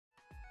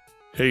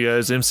Hey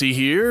guys, MC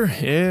here,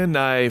 and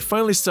I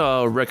finally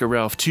saw Wreck-It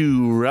Ralph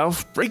 2,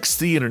 Ralph Breaks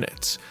the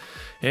Internet.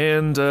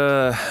 And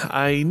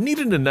I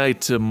needed a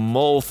night to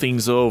mull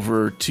things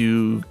over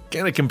to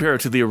kind of compare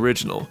it to the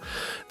original.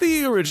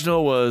 The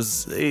original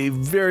was a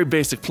very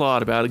basic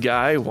plot about a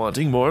guy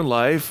wanting more in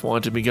life,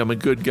 wanting to become a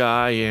good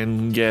guy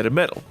and get a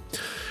medal.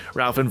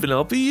 Ralph and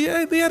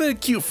Vanellope, they had a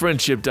cute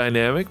friendship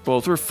dynamic.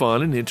 Both were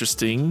fun and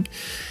interesting.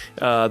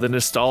 The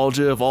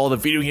nostalgia of all the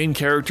video game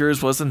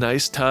characters was a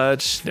nice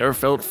touch. Never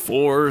felt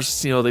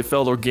forced. They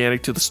felt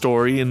organic to the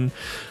story. And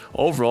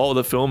overall,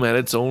 the film had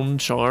its own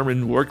charm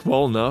and worked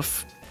well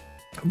enough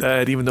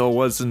that even though it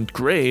wasn't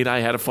great, I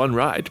had a fun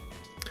ride.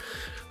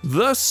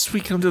 Thus,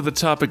 we come to the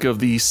topic of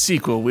the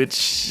sequel,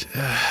 which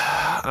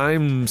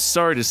I'm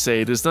sorry to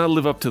say does not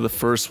live up to the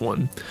first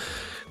one.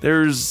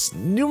 There's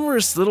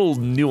numerous little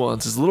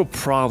nuances, little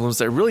problems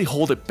that really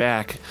hold it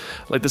back.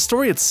 Like the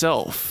story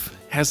itself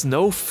has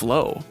no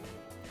flow.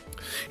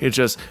 It's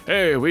just,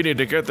 hey, we need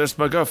to get this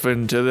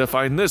MacGuffin to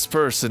find this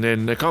person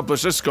and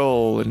accomplish this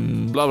goal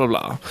and blah blah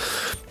blah.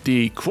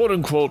 The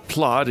quote-unquote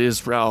plot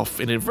is Ralph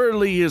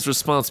inadvertently is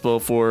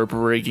responsible for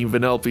breaking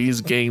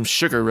Vanellope's game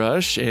Sugar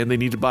Rush, and they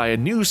need to buy a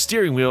new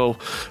steering wheel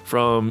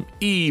from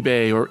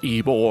eBay or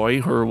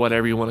eBoy or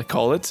whatever you want to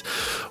call it,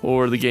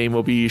 or the game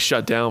will be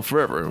shut down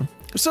forever.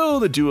 So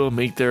the duo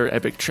make their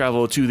epic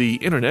travel to the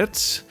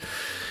internet,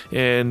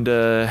 and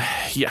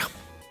yeah.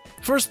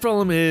 First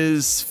problem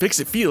is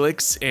Fix-It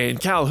Felix and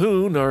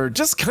Calhoun are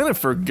just kind of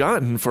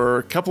forgotten for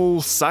a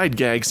couple side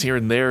gags here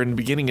and there in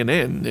beginning and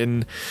end.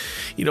 And,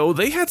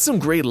 they had some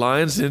great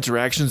lines and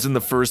interactions in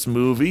the first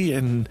movie,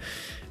 and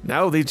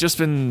now they've just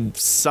been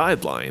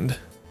sidelined.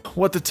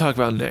 What to talk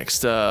about next?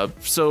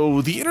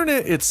 So the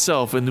internet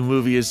itself in the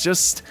movie is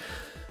just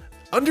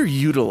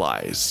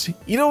underutilized.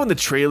 In the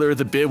trailer,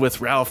 the bit with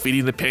Ralph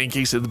eating the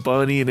pancakes at the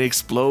bunny and it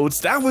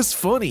explodes, that was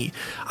funny.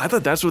 I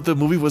thought that's what the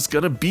movie was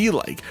gonna be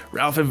like.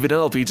 Ralph and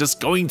Vanellope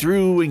just going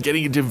through and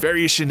getting into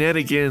various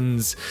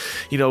shenanigans,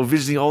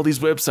 visiting all these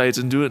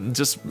websites and doing and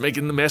just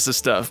making the mess of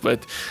stuff.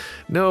 But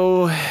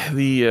no,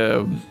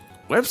 the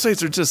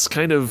websites are just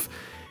kind of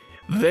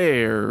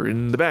there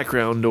in the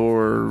background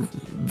or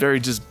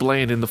very just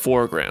bland in the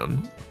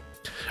foreground.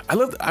 I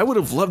would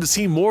have loved to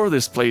see more of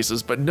these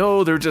places, but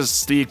no, they're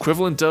just the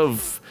equivalent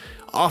of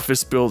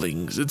office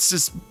buildings. It's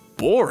just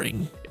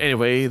boring.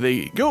 Anyway,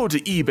 they go to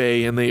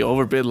eBay and they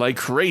overbid like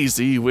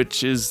crazy,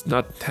 which is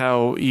not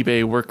how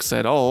eBay works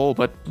at all,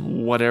 but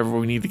whatever,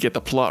 we need to get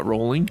the plot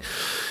rolling.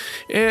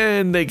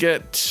 And they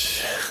got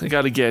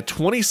to get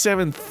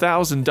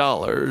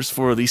 $27,000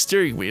 for the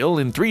steering wheel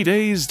in 3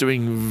 days,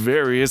 doing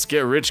various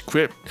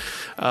get-rich-quick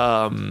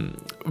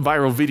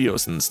viral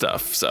videos and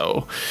stuff.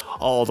 So,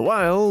 all the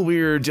while,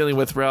 we're dealing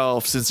with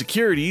Ralph's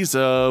insecurities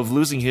of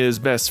losing his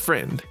best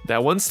friend.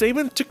 That one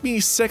statement took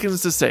me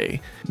seconds to say.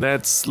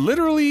 That's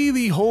literally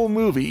the whole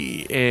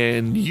movie,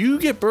 and you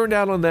get burned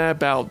out on that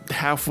about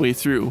halfway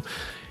through.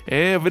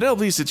 And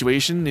Vanellope's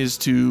situation is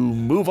to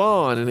move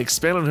on and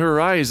expand on her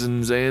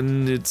horizons,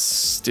 and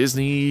it's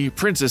Disney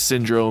princess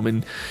syndrome.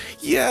 And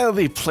yeah,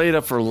 they play it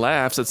up for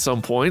laughs at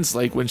some points,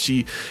 like when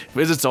she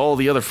visits all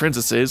the other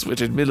princesses,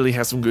 which admittedly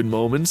has some good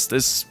moments.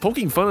 This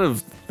poking fun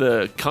of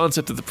the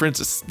concept of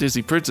the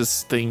Disney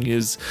princess thing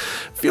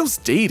feels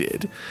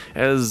dated,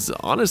 as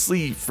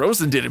honestly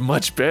Frozen did it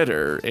much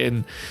better.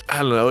 And I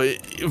don't know,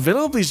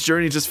 Vanellope's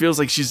journey just feels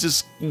like she's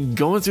just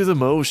going through the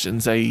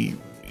motions.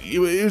 It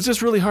was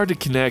just really hard to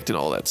connect and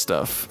all that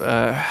stuff.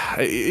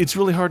 It's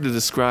really hard to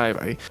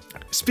describe.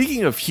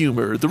 Speaking of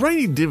humor, the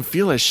writing didn't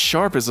feel as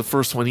sharp as the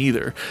first one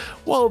either.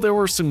 While there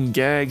were some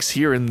gags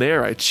here and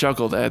there I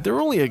chuckled at, there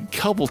were only a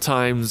couple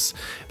times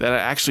that I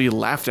actually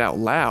laughed out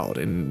loud,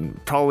 and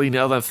probably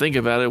now that I think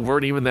about it,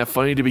 weren't even that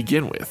funny to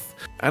begin with.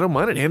 I don't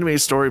mind an anime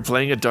story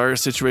playing a dire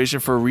situation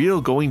for real,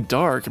 going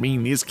dark. I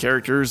mean, these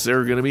characters,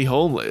 they're gonna be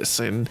homeless,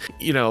 and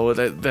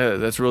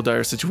that's a real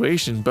dire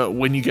situation. But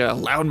when you got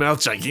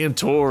Loudmouth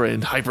Gigantor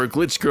and Hyper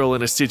Glitch Girl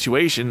in a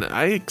situation,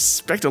 I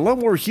expect a lot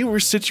more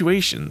humorous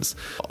situations.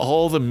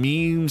 All the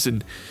memes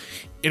and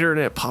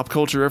internet pop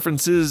culture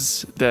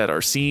references that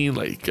are seen,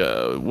 like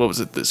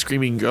the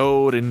Screaming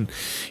Goat and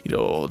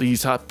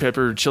these hot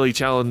pepper chili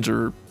challenge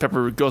or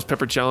ghost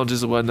pepper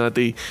challenges and whatnot,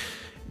 they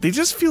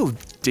just feel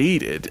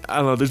dated. I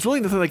don't know, there's really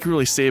nothing I can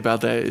really say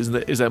about that. Is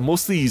that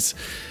most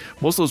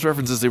of those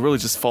references, they really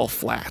just fall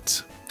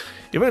flat.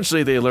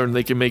 Eventually they learn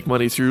they can make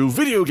money through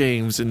video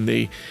games, and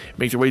they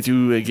make their way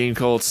through a game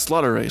called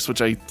Slaughter Race,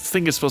 which I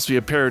think is supposed to be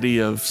a parody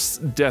of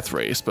Death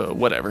Race, but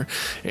whatever.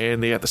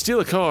 And they have to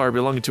steal a car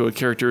belonging to a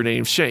character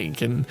named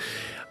Shank, and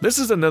this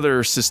is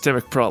another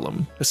systemic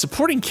problem. The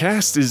supporting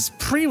cast is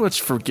pretty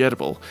much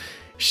forgettable.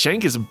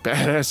 Shank is a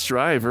badass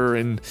driver,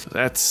 and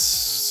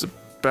that's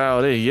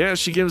about it. Yeah,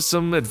 she gives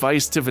some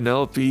advice to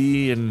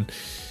Vanellope, and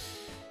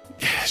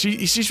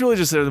she's really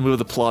just there to move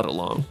the plot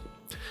along.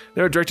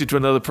 They're directed to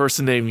another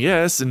person named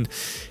Yes, and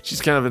she's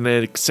kind of an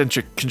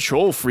eccentric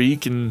control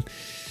freak and,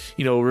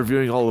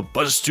 reviewing all of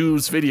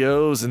BuzzTube's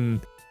videos, and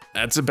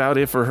that's about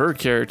it for her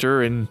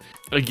character. And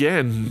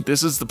Again,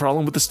 this is the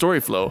problem with the story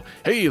flow.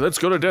 Hey, let's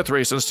go to Death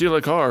Race and steal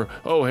a car.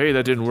 Oh, hey,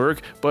 that didn't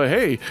work. But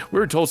hey,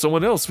 we're told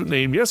someone else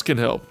named Yes can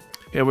help.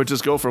 And we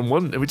just jump from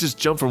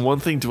one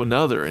thing to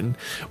another, and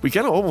we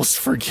kind of almost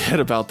forget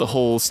about the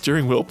whole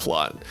steering wheel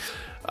plot.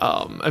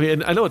 I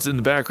mean, I know it's in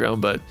the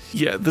background, but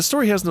yeah, the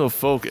story has no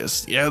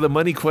focus. Yeah, the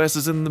money quest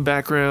is in the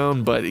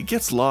background, but it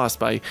gets lost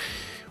by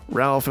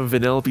Ralph and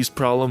Vanellope's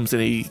problems in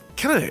a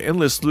kind of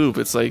endless loop.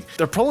 It's like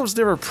their problems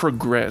never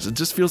progress. It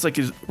just feels like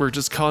we're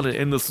just caught in an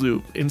endless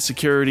loop.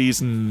 Insecurities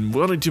and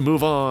wanting to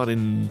move on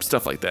and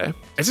stuff like that.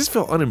 I just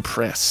felt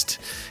unimpressed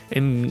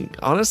and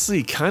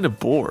honestly kind of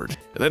bored.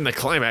 And then the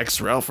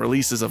climax, Ralph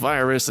releases a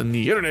virus and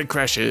the internet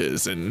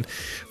crashes, and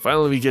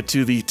finally we get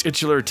to the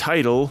titular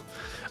title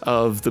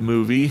of the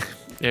movie.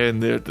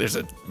 And there's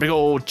a big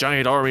old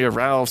giant army of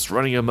Ralphs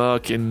running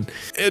amok, and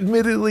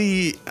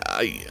admittedly,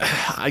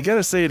 I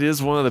gotta say it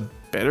is one of the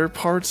better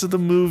parts of the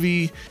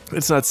movie.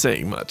 It's not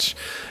saying much.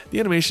 The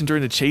animation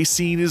during the chase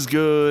scene is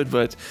good,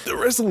 but the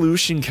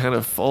resolution kind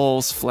of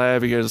falls flat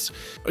because,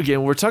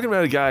 again, we're talking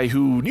about a guy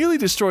who nearly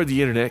destroyed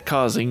the internet,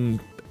 causing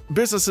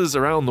businesses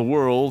around the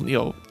world,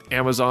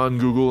 Amazon,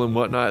 Google, and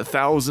whatnot,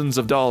 thousands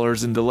of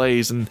dollars in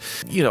delays and,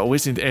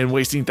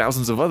 wasting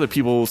thousands of other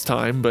people's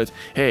time. But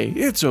hey,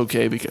 it's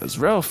okay because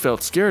Ralph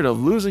felt scared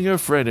of losing a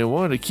friend and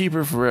wanted to keep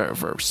her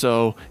forever.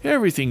 So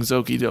everything's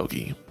okie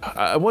dokie.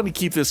 I wanted to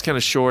keep this kind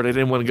of short. I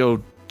didn't want to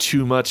go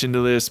too much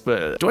into this,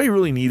 but do I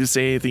really need to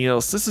say anything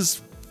else? This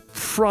is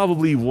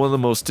probably one of the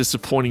most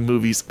disappointing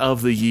movies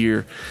of the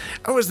year.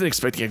 I wasn't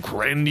expecting a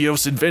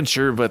grandiose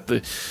adventure, but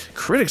the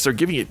critics are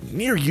giving it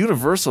near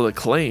universal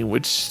acclaim,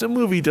 which the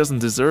movie doesn't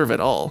deserve at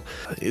all.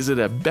 Is it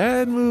a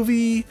bad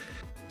movie?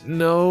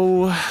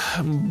 No,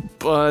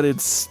 but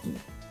it's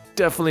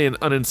definitely an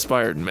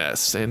uninspired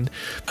mess, and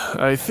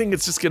I think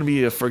it's just going to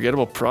be a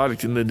forgettable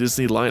product in the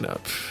Disney lineup.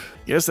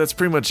 Yes, that's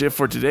pretty much it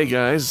for today,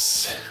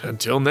 guys.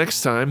 Until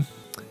next time,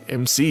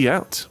 MC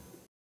out.